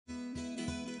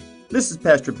This is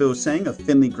Pastor Bill Sang of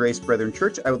Findlay Grace Brethren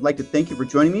Church. I would like to thank you for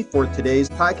joining me for today's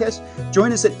podcast.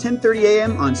 Join us at 10:30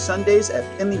 a.m. on Sundays at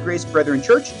Findlay Grace Brethren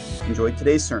Church. Enjoy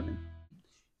today's sermon.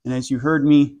 And as you heard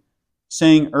me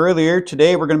saying earlier,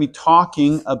 today we're going to be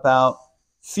talking about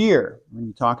fear. We're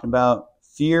going to be talking about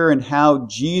fear and how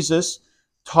Jesus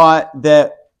taught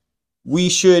that we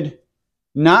should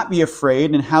not be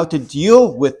afraid and how to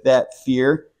deal with that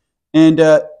fear. And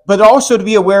but also to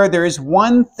be aware there is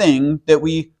one thing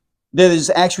that is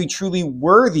actually truly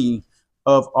worthy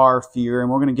of our fear, and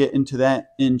we're going to get into that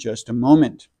in just a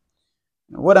moment.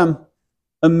 What I'm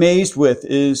amazed with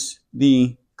is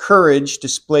the courage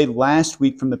displayed last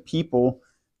week from the people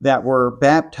that were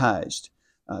baptized.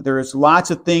 There is lots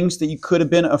of things that you could have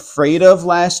been afraid of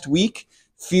last week.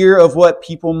 Fear of what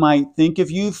people might think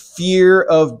of you, fear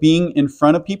of being in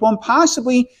front of people, and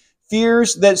possibly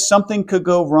fears that something could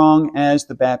go wrong as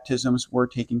the baptisms were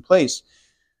taking place.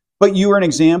 But you were an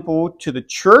example to the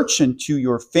church and to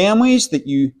your families, that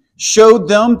you showed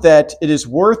them that it is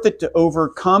worth it to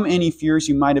overcome any fears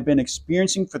you might have been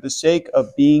experiencing for the sake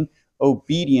of being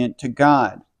obedient to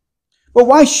God. But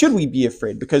why should we be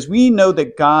afraid? Because we know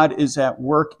that God is at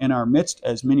work in our midst,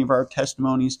 as many of our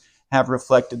testimonies have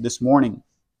reflected this morning.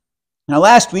 Now,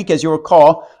 last week, as you'll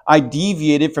recall, I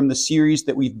deviated from the series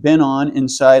that we've been on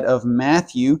inside of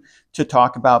Matthew to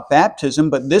talk about baptism,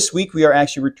 but this week we are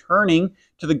actually returning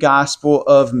to the Gospel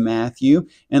of Matthew.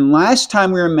 And last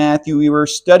time we were in Matthew, we were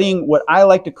studying what I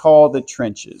like to call the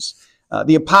trenches.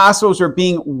 The apostles are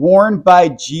being warned by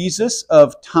Jesus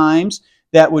of times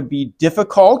that would be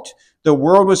difficult. The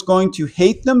world was going to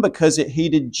hate them because it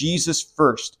hated Jesus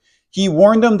first. He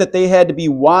warned them that they had to be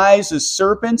wise as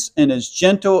serpents and as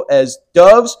gentle as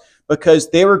doves because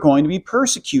they were going to be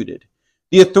persecuted.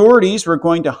 The authorities were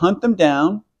going to hunt them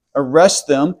down, arrest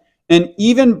them, and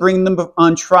even bring them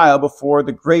on trial before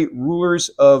the great rulers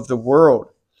of the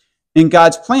world. In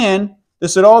God's plan,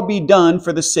 this would all be done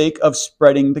for the sake of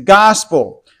spreading the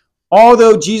gospel.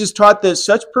 Although Jesus taught that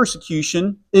such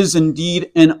persecution is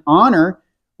indeed an honor,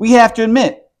 we have to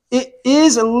admit, it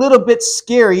is a little bit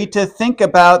scary to think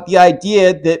about the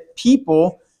idea that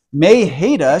people may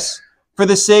hate us for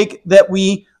the sake that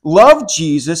we love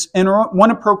Jesus and want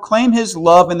to proclaim his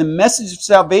love and the message of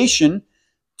salvation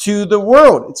to the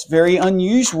world. It's very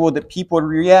unusual that people would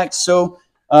react so,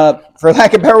 for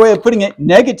lack of a better way of putting it,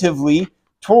 negatively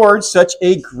towards such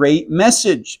a great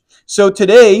message. So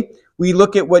today, we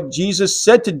look at what Jesus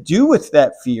said to do with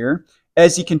that fear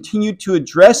as he continued to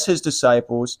address his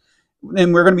disciples.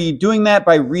 And we're going to be doing that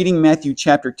by reading Matthew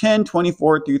chapter 10,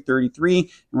 24 through 33. And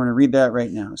we're going to read that right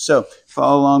now. So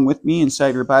follow along with me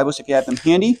inside your Bibles if you have them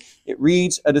handy. It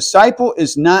reads, "A disciple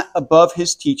is not above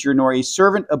his teacher, nor a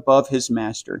servant above his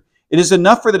master. It is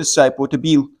enough for the disciple to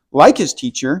be like his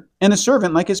teacher, and the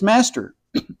servant like his master.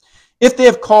 If they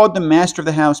have called the master of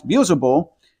the house Beelzebul,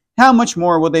 how much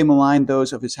more will they malign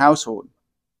those of his household?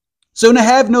 So to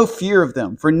have no fear of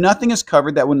them, for nothing is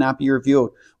covered that will not be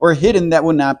revealed, or hidden that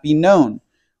will not be known.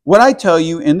 What I tell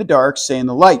you in the dark, say in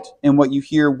the light, and what you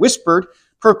hear whispered,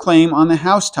 proclaim on the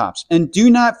housetops. And do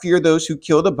not fear those who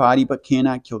kill the body, but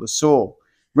cannot kill the soul.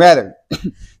 Rather,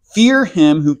 fear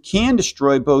him who can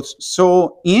destroy both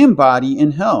soul and body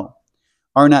in hell.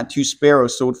 Are not 2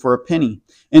 sparrows sold for a penny?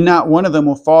 And not one of them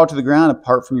will fall to the ground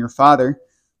apart from your Father.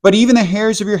 But even the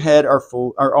hairs of your head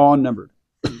are all numbered.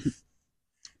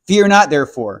 Fear not,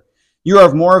 therefore. You are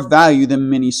of more value than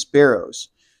many sparrows.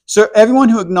 So everyone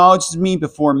who acknowledges me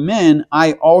before men,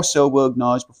 I also will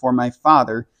acknowledge before my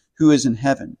Father who is in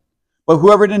heaven. But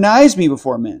whoever denies me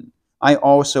before men, I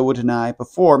also will deny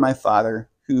before my Father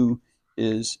who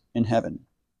is in heaven."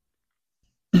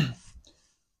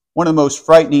 One of the most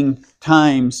frightening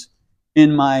times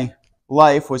in my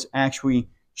life was actually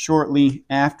shortly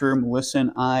after Melissa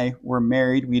and I were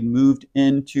married. We'd moved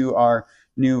into our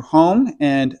new home,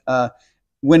 and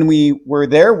when we were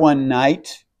there one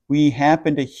night, we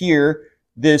happened to hear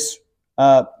this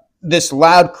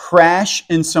loud crash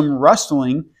and some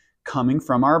rustling coming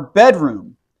from our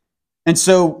bedroom. And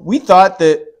so we thought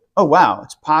that, oh wow,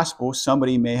 it's possible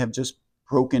somebody may have just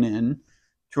broken in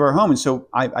to our home. And so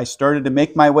I started to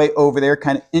make my way over there,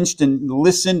 kind of inched and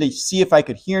listened to see if I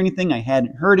could hear anything. I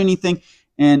hadn't heard anything.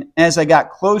 And as I got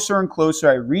closer and closer,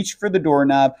 I reached for the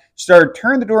doorknob, started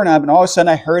turning the doorknob, and all of a sudden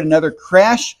I heard another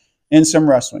crash and some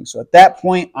rustling. So at that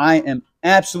point, I am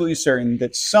absolutely certain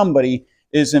that somebody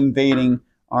is invading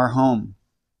our home.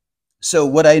 So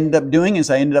what I ended up doing is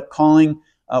I ended up calling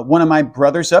one of my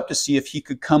brothers up to see if he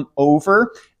could come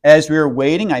over. As we were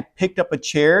waiting, I picked up a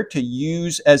chair to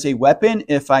use as a weapon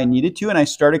if I needed to, and I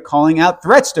started calling out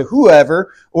threats to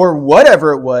whoever or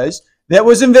whatever it was that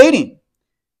was invading.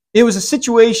 It was a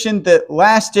situation that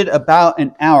lasted about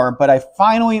an hour, but I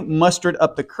finally mustered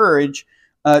up the courage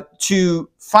to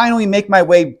finally make my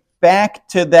way back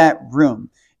to that room.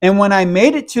 And when I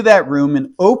made it to that room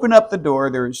and opened up the door,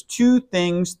 there was two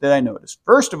things that I noticed.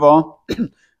 First of all,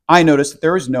 I noticed that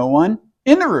there was no one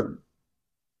in the room.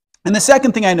 And the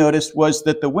second thing I noticed was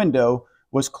that the window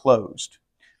was closed.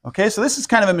 Okay, so this is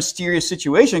kind of a mysterious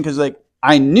situation because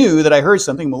I knew that I heard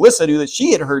something. Melissa knew that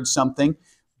she had heard something,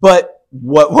 but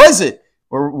what was it?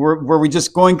 Were we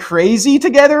just going crazy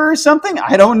together or something?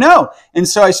 I don't know. And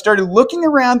so I started looking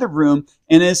around the room,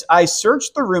 and as I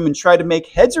searched the room and tried to make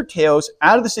heads or tails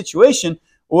out of the situation,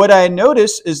 what I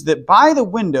noticed is that by the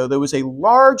window there was a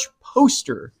large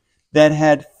poster that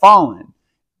had fallen.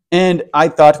 And I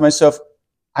thought to myself,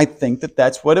 I think that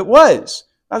that's what it was.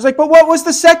 I was like, but what was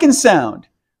the second sound?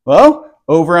 Well,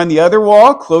 over on the other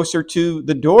wall, closer to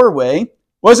the doorway,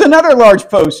 was another large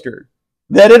poster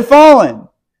that had fallen.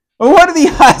 Well, what are the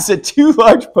odds that two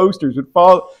large posters would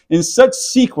fall in such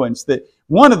sequence that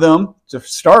one of them, to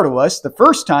startle us the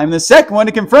first time, the second one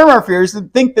to confirm our fears, to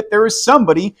think that there was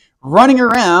somebody running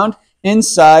around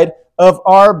inside of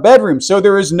our bedroom? So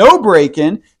there was no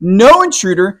break-in, no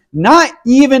intruder, not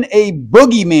even a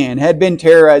boogeyman had been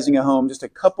terrorizing a home. Just a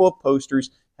couple of posters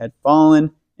had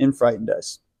fallen and frightened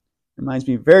us. Reminds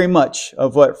me very much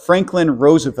of what Franklin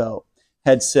Roosevelt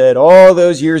had said all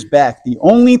those years back. The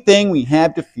only thing we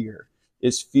have to fear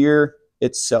is fear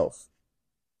itself.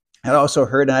 I also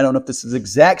heard, and I don't know if this is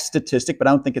exact statistic, but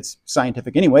I don't think it's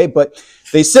scientific anyway, but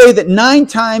they say that 9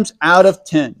 times out of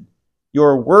 10,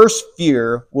 your worst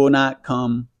fear will not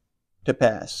come to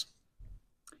pass.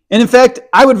 And in fact,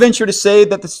 I would venture to say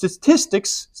that the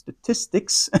statistics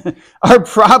are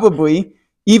probably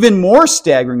even more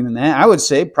staggering than that. I would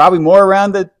say probably more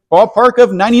around the ballpark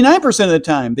of 99% of the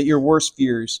time that your worst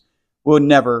fears will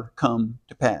never come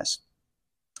to pass.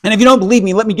 And if you don't believe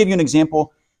me, let me give you an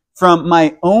example from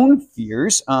my own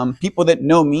fears. People that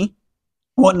know me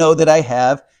won't know that I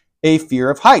have a fear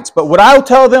of heights. But what I'll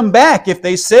tell them back if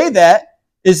they say that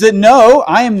is that no,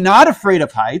 I am not afraid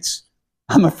of heights.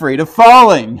 I'm afraid of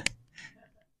falling.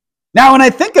 Now, when I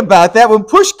think about that, when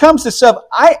push comes to shove,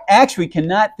 I actually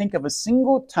cannot think of a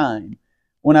single time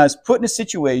when I was put in a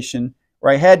situation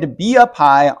where I had to be up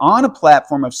high on a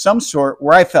platform of some sort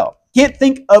where I fell. Can't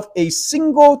think of a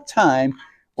single time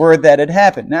where that had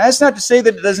happened. Now, that's not to say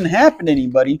that it doesn't happen to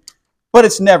anybody, but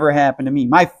it's never happened to me.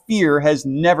 My fear has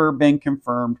never been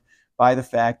confirmed by the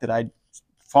fact that I'd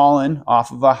fallen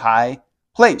off of a high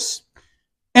place.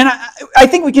 And I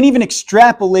think we can even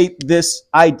extrapolate this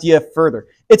idea further.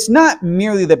 It's not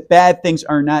merely that bad things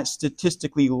are not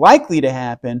statistically likely to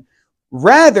happen.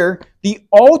 Rather, the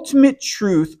ultimate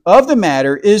truth of the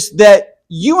matter is that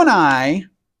you and I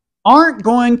aren't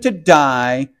going to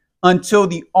die until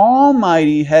the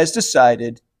Almighty has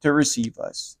decided to receive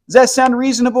us. Does that sound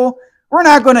reasonable? We're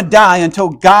not going to die until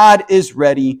God is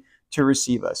ready to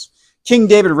receive us. King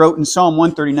David wrote in Psalm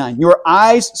 139, "Your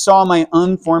eyes saw my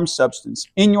unformed substance.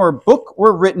 In your book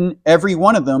were written, every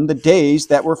one of them, the days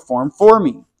that were formed for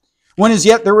me, when as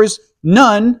yet there was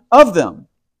none of them."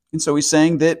 And so he's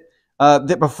saying that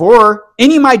before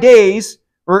any of my days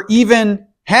were even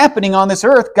happening on this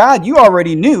earth, God, you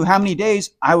already knew how many days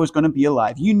I was going to be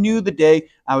alive. You knew the day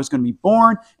I was going to be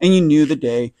born, and you knew the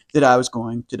day that I was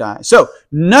going to die. So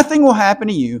nothing will happen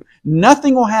to you,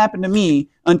 nothing will happen to me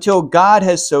until God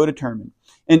has so determined.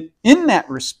 And in that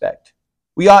respect,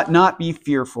 we ought not be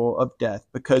fearful of death,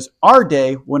 because our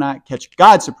day will not catch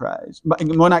God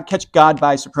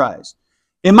by surprise.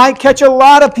 It might catch a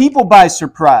lot of people by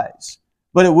surprise,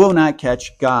 but it will not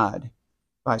catch God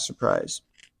by surprise.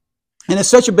 And as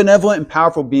such a benevolent and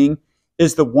powerful being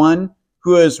is the one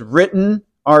who has written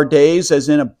our days as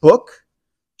in a book,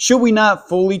 should we not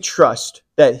fully trust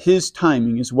that his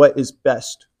timing is what is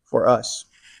best for us?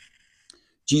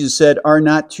 Jesus said, "Are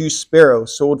not 2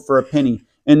 sparrows sold for a penny,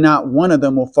 and not one of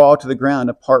them will fall to the ground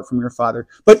apart from your Father?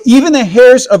 But even the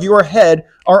hairs of your head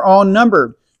are all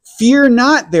numbered. Fear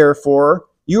not, therefore,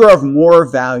 you are of more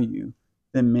value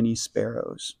than many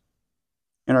sparrows."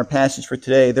 In our passage for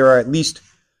today, there are at least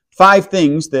 5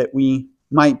 things that we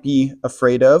might be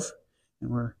afraid of.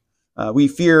 And we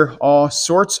fear all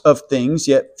sorts of things,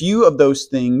 yet few of those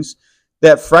things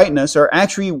that frighten us are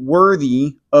actually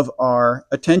worthy of our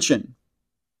attention.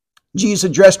 Jesus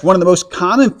addressed one of the most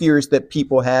common fears that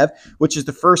people have, which is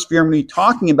the first fear I'm going to be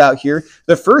talking about here.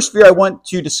 The first fear I want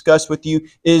to discuss with you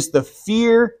is the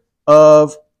fear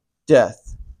of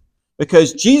death.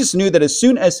 Because Jesus knew that as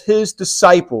soon as his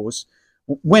disciples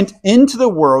went into the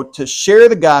world to share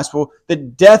the gospel,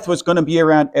 that death was going to be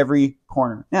around every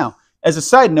corner. Now, as a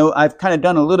side note, I've kind of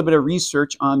done a little bit of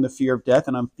research on the fear of death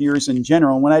and on fears in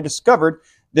general. And when I discovered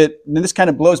that, and this kind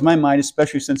of blows my mind,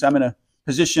 especially since I'm in a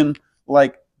position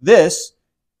like this,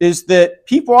 is that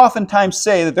people oftentimes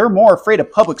say that they're more afraid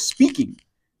of public speaking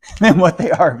than what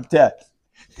they are of death.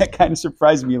 That kind of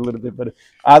surprised me a little bit, but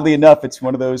oddly enough, it's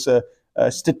one of those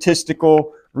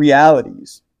statistical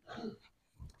realities.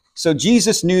 So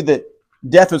Jesus knew that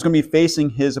death was going to be facing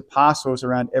his apostles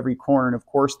around every corner, and of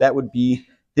course, that would be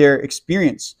their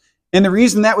experience. And the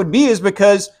reason that would be is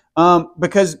because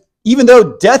even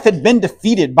though death had been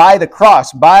defeated by the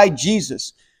cross, by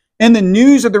Jesus, and the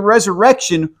news of the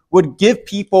resurrection would give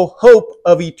people hope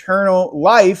of eternal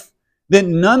life, that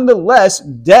nonetheless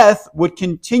death would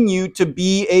continue to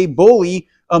be a bully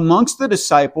amongst the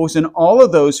disciples and all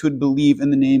of those who would believe in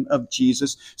the name of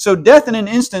Jesus. So death in an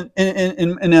instant,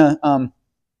 in a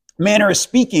manner of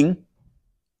speaking,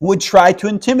 would try to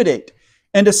intimidate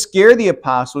and to scare the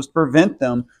apostles, prevent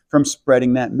them from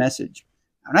spreading that message.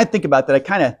 When I think about that, I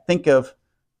kind of think of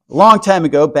a long time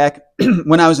ago, back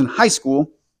when I was in high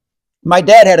school, my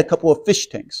dad had a couple of fish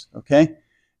tanks, okay?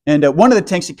 And one of the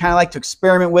tanks he kind of liked to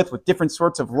experiment with different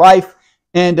sorts of life.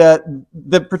 And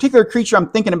the particular creature I'm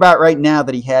thinking about right now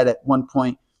that he had at one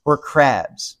point were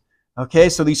crabs. Okay,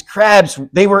 so these crabs,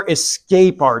 they were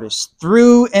escape artists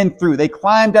through and through. They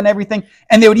climbed on everything,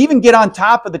 and they would even get on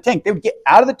top of the tank. They would get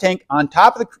out of the tank, on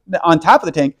top of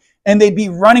the tank, and they'd be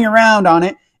running around on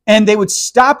it, and they would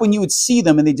stop when you would see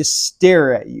them, and they just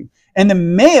stare at you. And the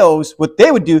males, what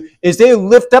they would do is they would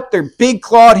lift up their big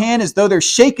clawed hand as though they're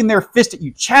shaking their fist at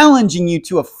you, challenging you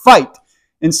to a fight.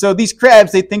 And so these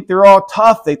crabs, they think they're all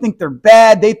tough. They think they're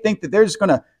bad. They think that they're just going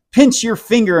to pinch your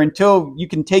finger until you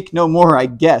can take no more, I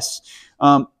guess.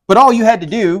 But all you had to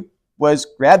do was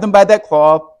grab them by that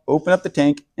claw, open up the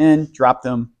tank, and drop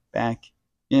them back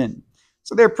in.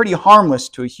 So they're pretty harmless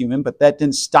to a human, but that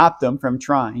didn't stop them from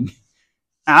trying.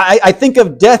 I think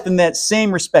of death in that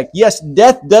same respect. Yes,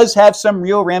 death does have some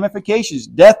real ramifications.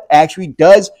 Death actually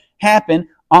does happen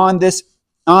on this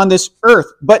earth.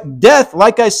 But death,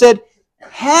 like I said,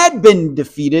 had been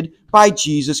defeated by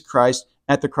Jesus Christ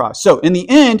at the cross. So in the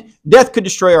end, death could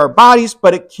destroy our bodies,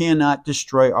 but it cannot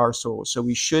destroy our souls. So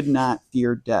we should not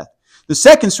fear death. The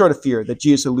second sort of fear that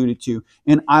Jesus alluded to,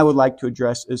 and I would like to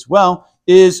address as well,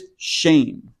 is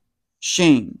shame.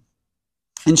 Shame.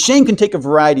 And shame can take a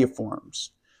variety of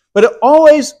forms, but it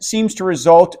always seems to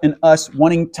result in us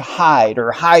wanting to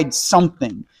hide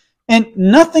something. And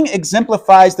nothing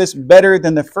exemplifies this better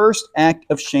than the first act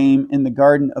of shame in the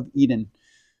Garden of Eden.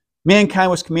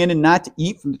 Mankind was commanded not to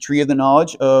eat from the tree of the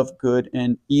knowledge of good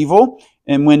and evil.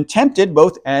 And when tempted,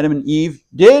 both Adam and Eve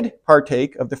did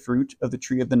partake of the fruit of the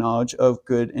tree of the knowledge of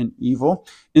good and evil.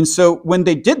 And so when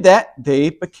they did that, they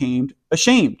became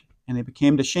ashamed. And they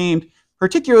became ashamed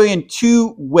particularly in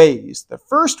two ways. The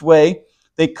first way,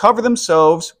 they cover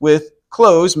themselves with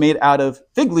clothes made out of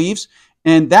fig leaves.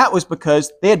 And that was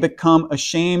because they had become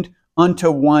ashamed unto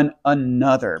one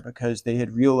another, because they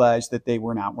had realized that they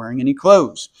were not wearing any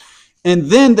clothes. And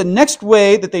then the next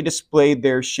way that they displayed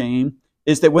their shame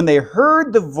is that when they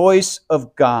heard the voice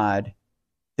of God,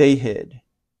 they hid,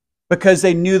 because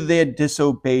they knew that they had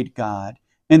disobeyed God,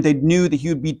 and they knew that he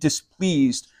would be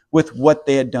displeased with what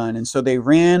they had done. And so they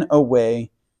ran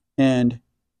away and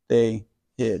they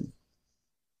hid.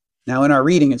 Now in our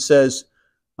reading it says,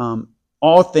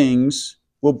 all things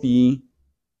will be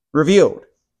revealed.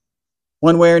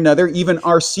 One way or another, even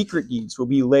our secret deeds will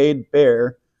be laid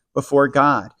bare before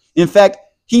God. In fact,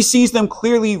 he sees them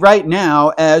clearly right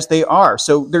now as they are.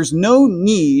 So there's no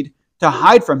need to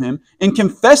hide from him. And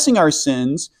confessing our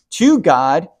sins to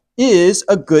God is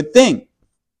a good thing.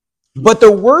 But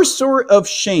the worst sort of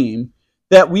shame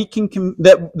that we can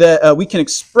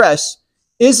express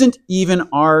isn't even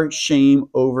our shame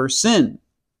over sin.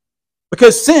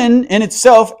 Because sin in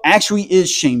itself actually is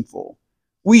shameful.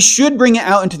 We should bring it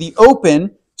out into the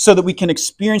open so that we can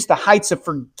experience the heights of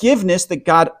forgiveness that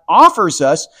God offers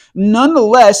us.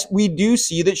 Nonetheless, we do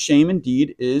see that shame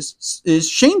indeed is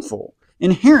shameful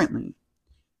inherently.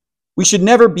 We should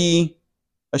never be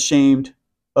ashamed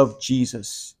of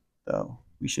Jesus, though.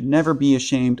 We should never be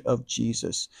ashamed of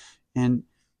Jesus. And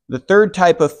the third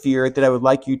type of fear that I would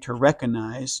like you to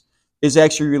recognize is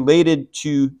actually related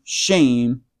to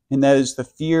shame, and that is the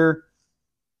fear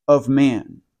of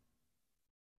man.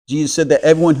 Jesus said that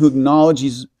everyone who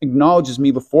acknowledges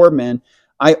me before men,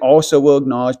 I also will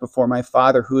acknowledge before my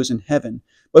Father who is in heaven.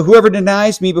 But whoever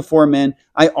denies me before men,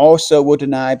 I also will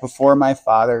deny before my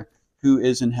Father who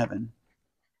is in heaven.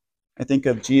 I think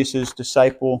of Jesus'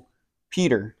 disciple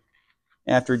Peter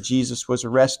after Jesus was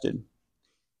arrested.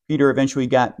 Peter eventually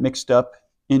got mixed up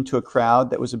into a crowd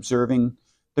that was observing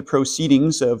the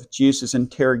proceedings of Jesus'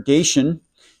 interrogation.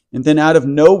 And then out of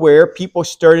nowhere, people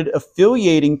started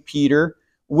affiliating Peter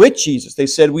with Jesus. They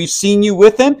said, we've seen you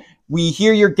with him. We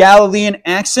hear your Galilean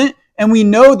accent, and we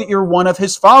know that you're one of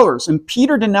his followers. And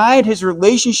Peter denied his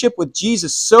relationship with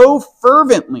Jesus so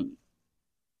fervently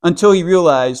until he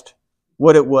realized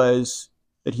what it was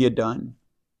that he had done.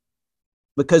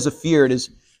 Because of fear, it is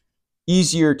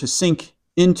easier to sink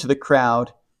into the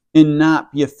crowd and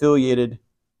not be affiliated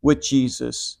with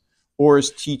Jesus or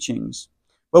his teachings.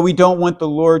 But we don't want the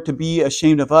Lord to be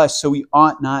ashamed of us, so we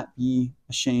ought not be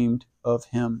ashamed of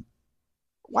him.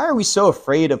 Why are we so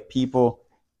afraid of people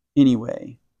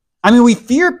anyway? I mean, we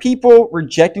fear people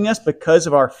rejecting us because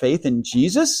of our faith in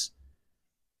Jesus?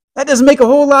 That doesn't make a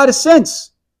whole lot of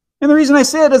sense. And the reason I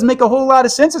say it doesn't make a whole lot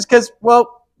of sense is because,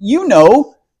 well, you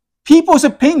know, people's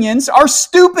opinions are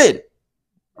stupid,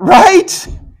 right?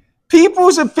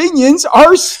 People's opinions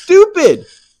are stupid.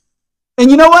 And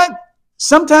you know what?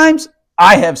 Sometimes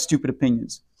I have stupid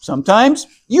opinions. Sometimes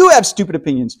you have stupid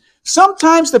opinions.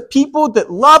 Sometimes the people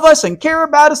that love us and care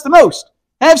about us the most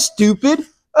have stupid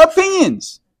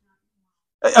opinions.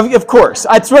 Of course.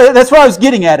 That's what I was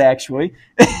getting at, actually.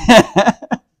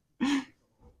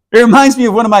 It reminds me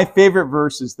of one of my favorite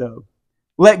verses, though.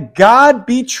 Let God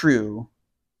be true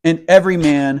and every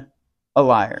man a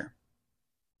liar.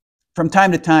 From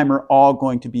time to time, we're all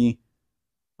going to be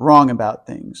wrong about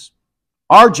things.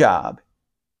 Our job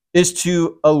is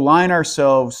to align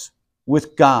ourselves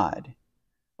with God.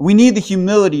 We need the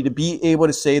humility to be able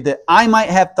to say that I might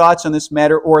have thoughts on this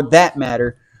matter or that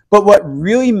matter, but what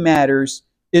really matters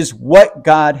is what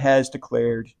God has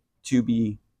declared to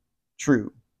be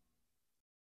true.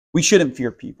 We shouldn't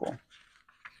fear people.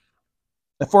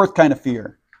 The fourth kind of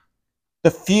fear,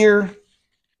 the fear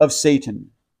of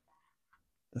Satan.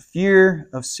 The fear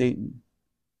of Satan.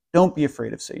 Don't be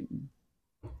afraid of Satan.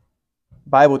 The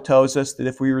Bible tells us that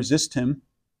if we resist him,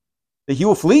 that he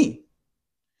will flee.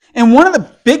 And one of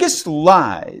the biggest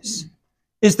lies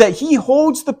is that he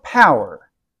holds the power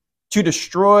to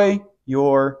destroy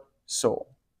your soul.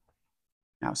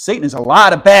 Now, Satan is a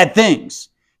lot of bad things.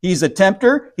 He's a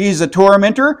tempter, he's a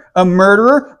tormentor, a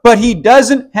murderer, but he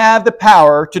doesn't have the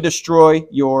power to destroy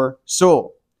your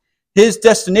soul. His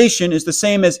destination is the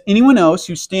same as anyone else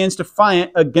who stands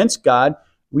defiant against God.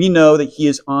 We know that he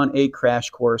is on a crash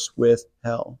course with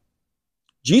hell.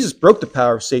 Jesus broke the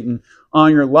power of Satan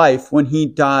on your life when he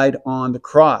died on the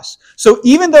cross. So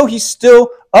even though he's still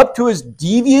up to his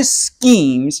devious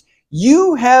schemes,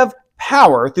 you have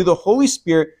power through the Holy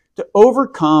Spirit to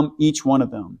overcome each one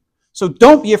of them. So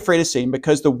don't be afraid of Satan,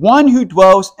 because the one who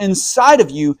dwells inside of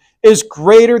you is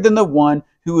greater than the one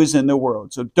who is in the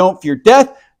world. So don't fear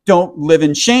death. Don't live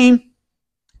in shame.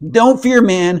 Don't fear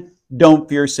man. Don't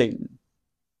fear Satan.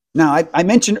 Now, I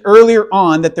mentioned earlier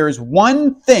on that there is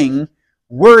one thing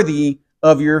worthy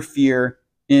of your fear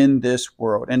in this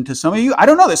world. And to some of you, I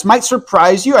don't know, this might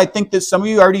surprise you. I think that some of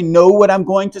you already know what I'm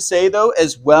going to say, though,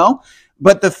 as well.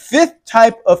 But the fifth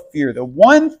type of fear, the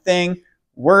one thing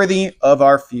worthy of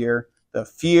our fear, the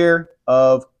fear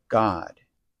of God.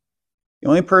 The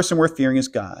only person worth fearing is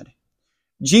God.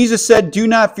 Jesus said, do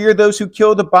not fear those who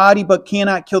kill the body but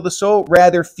cannot kill the soul.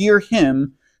 Rather, fear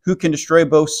him who can destroy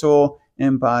both soul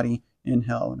and body in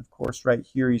hell. And of course, right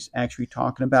here, he's actually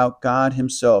talking about God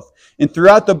himself. And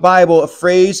throughout the Bible, a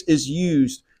phrase is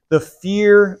used, the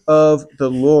fear of the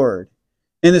Lord.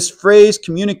 And this phrase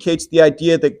communicates the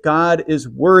idea that God is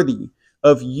worthy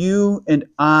of you and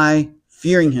I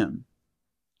fearing him.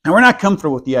 Now, we're not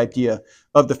comfortable with the idea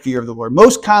of the fear of the Lord.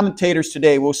 Most commentators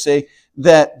today will say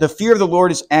that the fear of the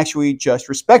Lord is actually just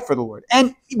respect for the Lord.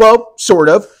 And, well, sort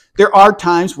of. There are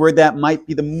times where that might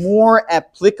be the more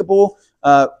applicable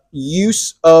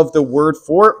use of the word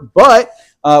for it. But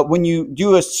when you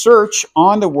do a search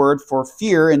on the word for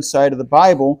fear inside of the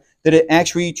Bible, that it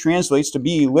actually translates to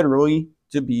be literally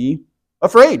to be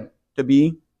afraid, to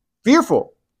be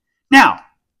fearful. Now,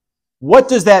 what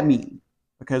does that mean?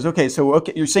 Because, okay,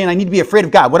 you're saying I need to be afraid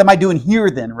of God. What am I doing here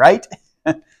then, right?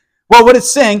 Well, what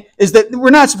it's saying is that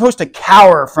we're not supposed to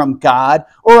cower from God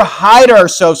or hide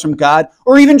ourselves from God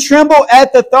or even tremble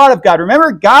at the thought of God.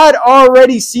 Remember, God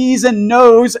already sees and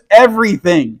knows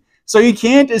everything. So you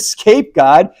can't escape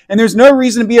God, and there's no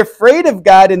reason to be afraid of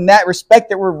God in that respect,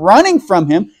 that we're running from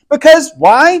him. Because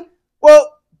why?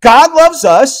 Well, God loves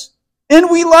us, and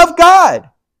we love God.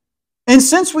 And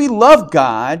since we love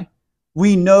God,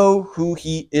 we know who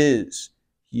he is.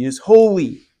 He is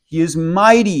holy. He is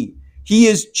mighty. He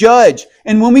is judge.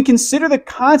 And when we consider the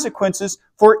consequences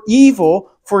for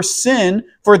evil, for sin,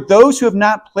 for those who have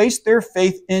not placed their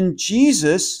faith in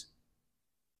Jesus,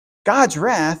 God's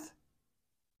wrath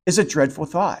is a dreadful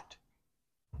thought.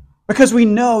 because we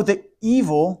know that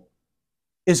evil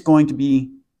is going to be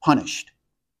punished.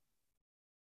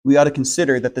 We ought to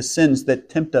consider that the sins that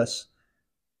tempt us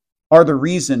are the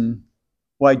reason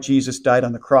why Jesus died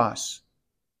on the cross.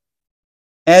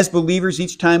 As believers,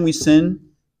 each time we sin,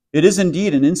 it is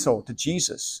indeed an insult to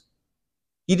Jesus.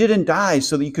 He didn't die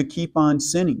so that you could keep on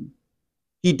sinning.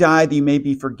 He died that you may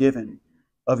be forgiven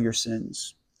of your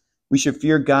sins. We should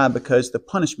fear God because the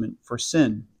punishment for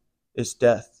sin is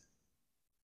death.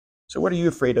 So what are you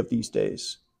afraid of these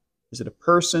days? Is it a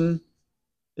person?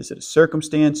 Is it a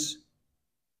circumstance?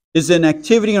 Is it an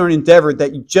activity or an endeavor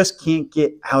that you just can't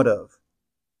get out of?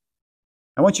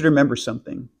 I want you to remember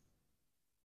something.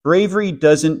 Bravery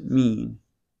doesn't mean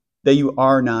that you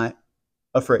are not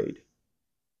afraid.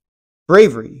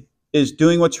 Bravery is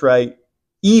doing what's right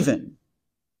even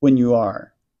when you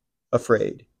are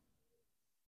afraid.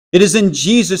 It is in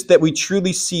Jesus that we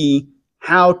truly see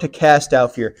how to cast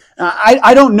out fear.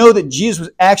 I don't know that Jesus was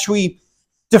actually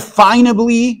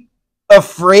definably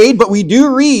afraid, but we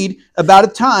do read about a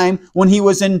time when he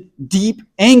was in deep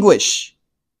anguish.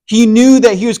 He knew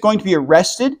that he was going to be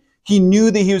arrested. He knew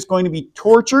that he was going to be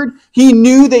tortured. He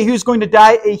knew that he was going to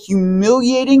die a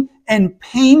humiliating and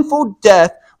painful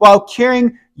death while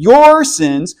carrying your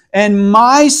sins and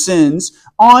my sins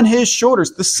on his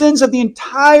shoulders. The sins of the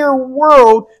entire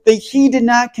world that he did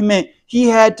not commit. He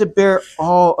had to bear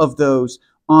all of those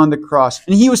on the cross.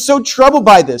 And he was so troubled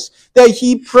by this that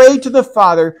he prayed to the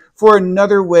Father for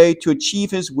another way to achieve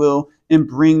his will and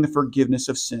bring the forgiveness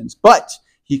of sins. But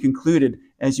he concluded,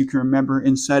 as you can remember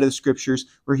inside of the scriptures,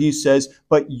 where he says,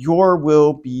 "But your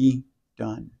will be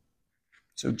done."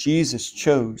 So Jesus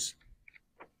chose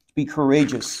to be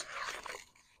courageous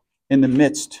in the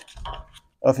midst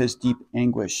of his deep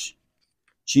anguish.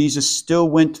 Jesus still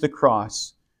went to the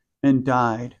cross and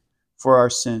died for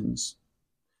our sins.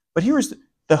 But here was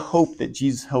the hope that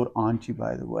Jesus held on to,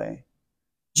 by the way.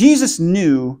 Jesus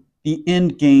knew the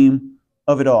end game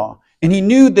of it all. And he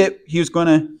knew that he was going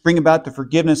to bring about the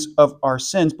forgiveness of our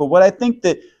sins. But what I think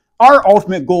that our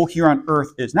ultimate goal here on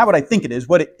earth is, not what I think it is,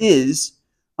 what it is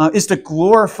to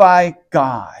glorify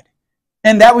God.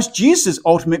 And that was Jesus'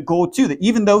 ultimate goal too, that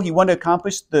even though he wanted to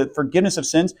accomplish the forgiveness of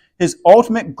sins, his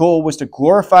ultimate goal was to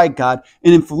glorify God.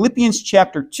 And in Philippians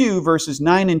chapter 2, verses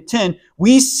 9 and 10,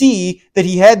 we see that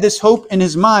he had this hope in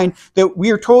his mind, that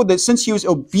we are told that since he was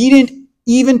obedient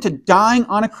even to dying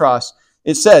on a cross,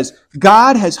 it says,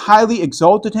 God has highly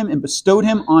exalted him and bestowed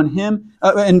on him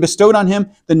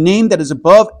the name that is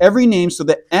above every name, so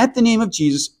that at the name of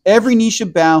Jesus every knee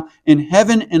should bow in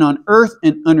heaven and on earth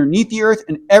and underneath the earth,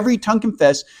 and every tongue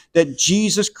confess that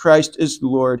Jesus Christ is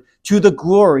Lord, to the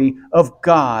glory of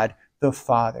God the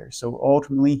Father. So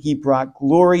ultimately he brought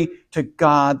glory to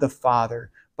God the Father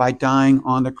by dying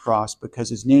on the cross, because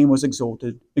his name was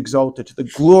exalted to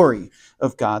the glory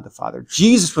of God the Father.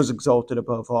 Jesus was exalted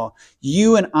above all.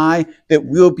 You and I, that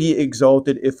will be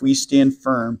exalted if we stand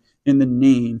firm in the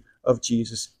name of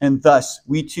Jesus. And thus,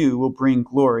 we too will bring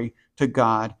glory to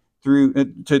God through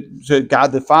to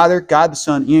God the Father, God the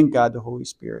Son, and God the Holy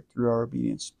Spirit through our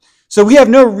obedience. So we have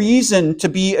no reason to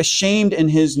be ashamed in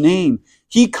his name.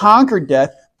 He conquered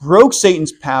death, broke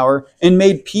Satan's power, and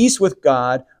made peace with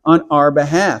God on our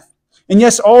behalf. And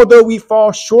yes, although we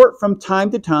fall short from time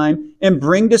to time and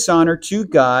bring dishonor to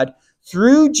God,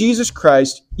 through Jesus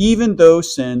Christ, even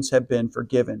those sins have been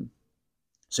forgiven.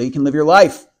 So you can live your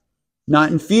life,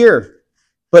 not in fear,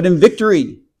 but in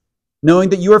victory, knowing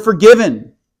that you are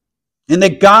forgiven and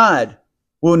that God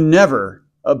will never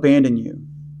abandon you.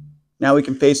 Now we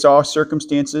can face all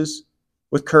circumstances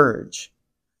with courage.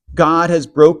 God has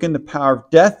broken the power of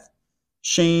death,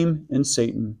 shame, and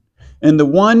Satan. And the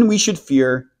one we should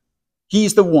fear,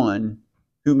 he's the one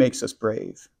who makes us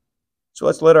brave. So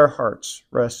let's let our hearts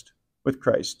rest with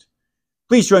Christ.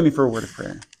 Please join me for a word of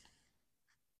prayer.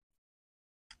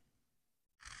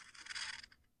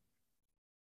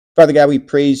 Father God, we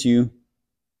praise you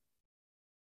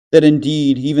that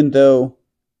indeed, even though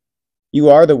you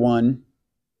are the one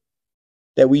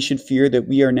that we should fear, that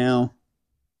we are now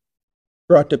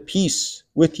brought to peace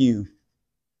with you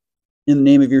in the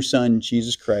name of your Son,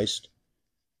 Jesus Christ.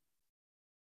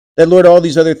 That, Lord, all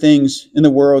these other things in the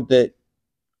world that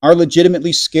are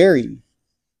legitimately scary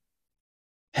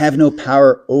have no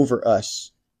power over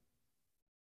us.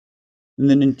 And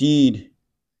then indeed,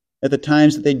 at the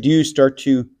times that they do start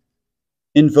to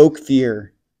invoke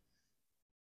fear,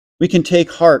 we can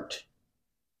take heart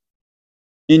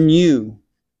in you,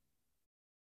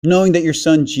 knowing that your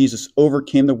Son Jesus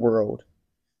overcame the world,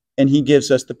 and he gives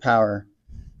us the power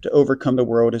to overcome the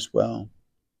world as well.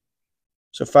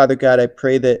 So, Father God, I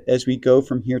pray that as we go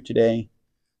from here today,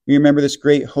 we remember this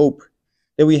great hope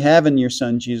that we have in your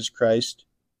Son, Jesus Christ.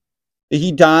 That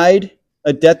he died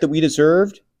a death that we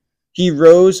deserved. He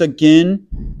rose again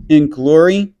in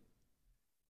glory.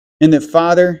 And that,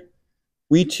 Father,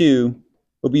 we too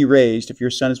will be raised if your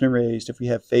Son has been raised, if we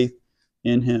have faith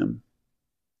in him.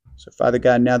 So, Father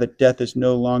God, now that death is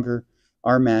no longer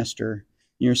our master,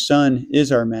 your Son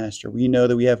is our master, we know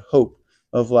that we have hope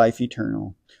of life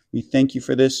eternal. We thank you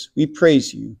for this. We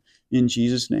praise you in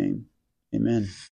Jesus' name. Amen.